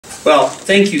Well,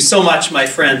 thank you so much, my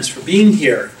friends, for being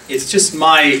here. It's just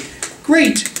my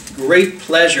great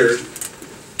pleasure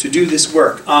to do this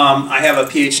work. I have a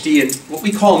PhD in what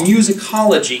we call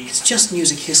musicology. It's just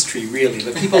music history, really.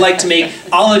 But people like to make,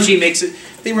 ology makes it,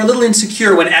 they were a little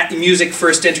insecure when music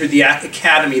first entered the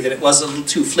academy that it was a little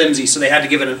too flimsy, so they had to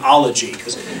give it an ology,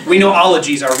 because we know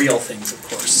ologies are real things, of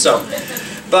course. So,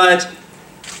 but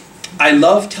I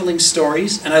love telling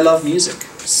stories, and I love music.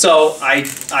 So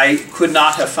I could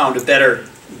not have found a better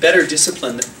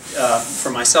discipline for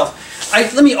myself.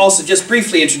 Let me also just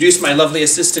briefly introduce my lovely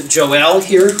assistant Joelle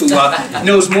here, who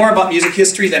knows more about music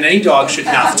history than any dog should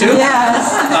have to.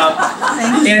 Yes.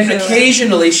 And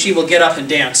occasionally she will get up and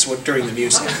dance during the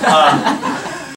music.